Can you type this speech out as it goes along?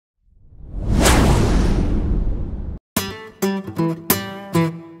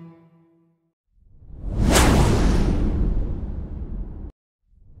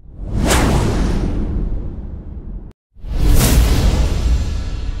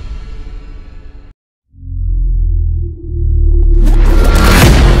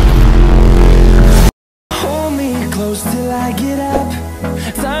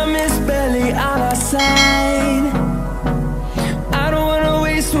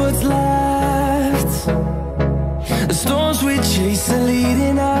The storms we chase are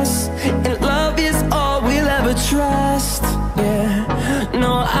leading us, and love is all we'll ever trust. Yeah,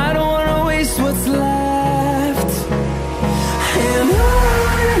 no, I don't wanna waste what's left. And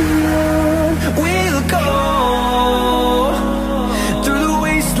on we'll go, through the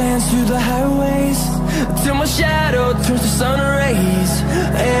wastelands, through the highways, till my shadow turns to sun rays.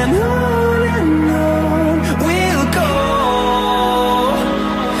 And on we'll go,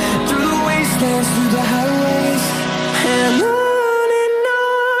 through the wastelands, through the highways, and on we'll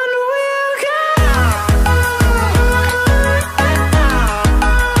go.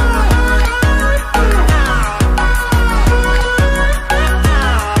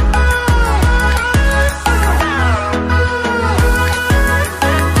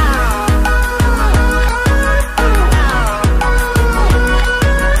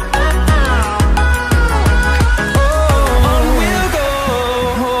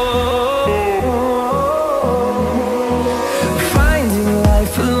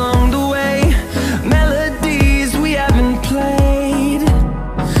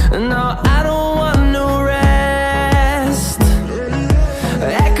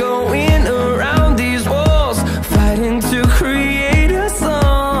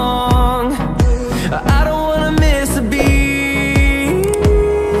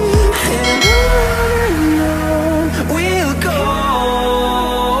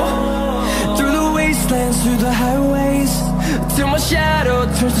 Through the highways, till my shadow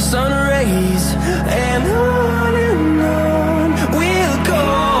turns to sun rays. And on we'll go,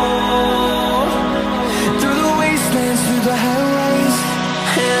 through the wastelands, through the highways,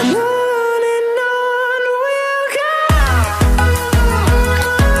 and on we'll go.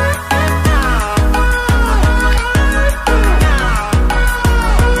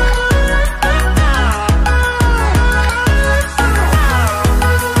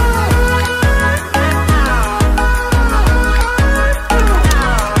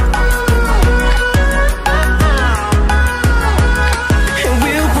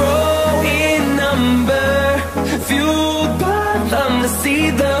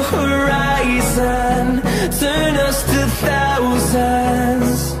 See the horizon, turn us to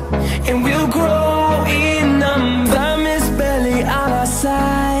thousands, and we'll grow in number. Time is barely on our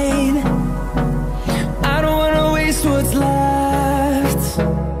side. I don't wanna waste what's left.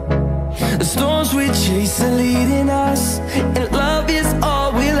 The storms we chase are leading us, and love is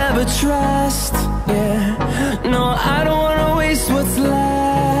all we'll ever trust. Yeah, no, I don't wanna waste what's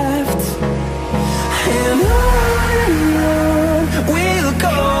left. And on we'll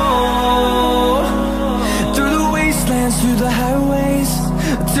go, through the wastelands, through the highways,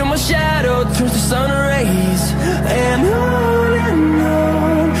 till my shadow turns to sun rays. And on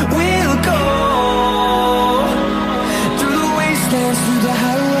we'll go, through the wastelands, through the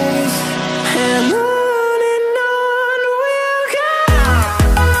highways, and on we'll go.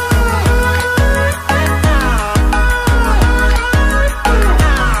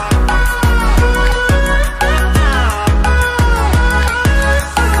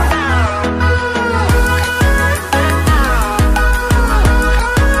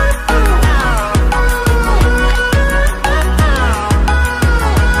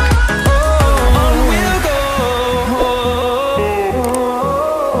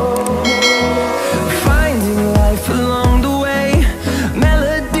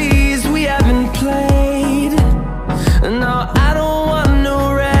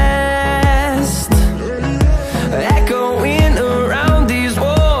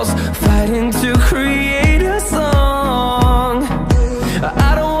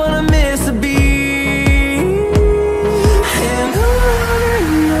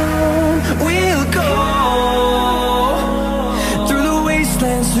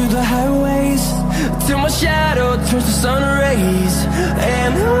 Through the highways, till my shadow turns to sun rays.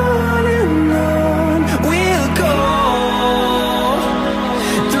 And on we'll go,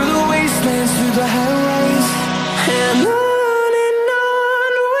 through the wastelands, through the highways, and on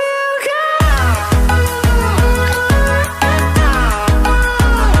we'll go.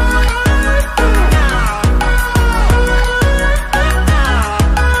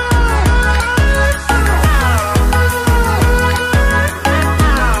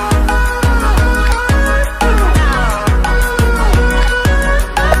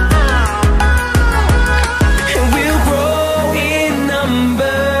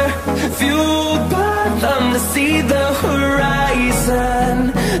 See the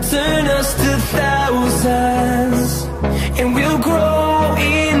horizon, turn us to thousands, and we'll grow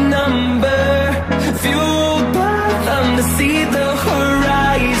in number, fueled by them to see the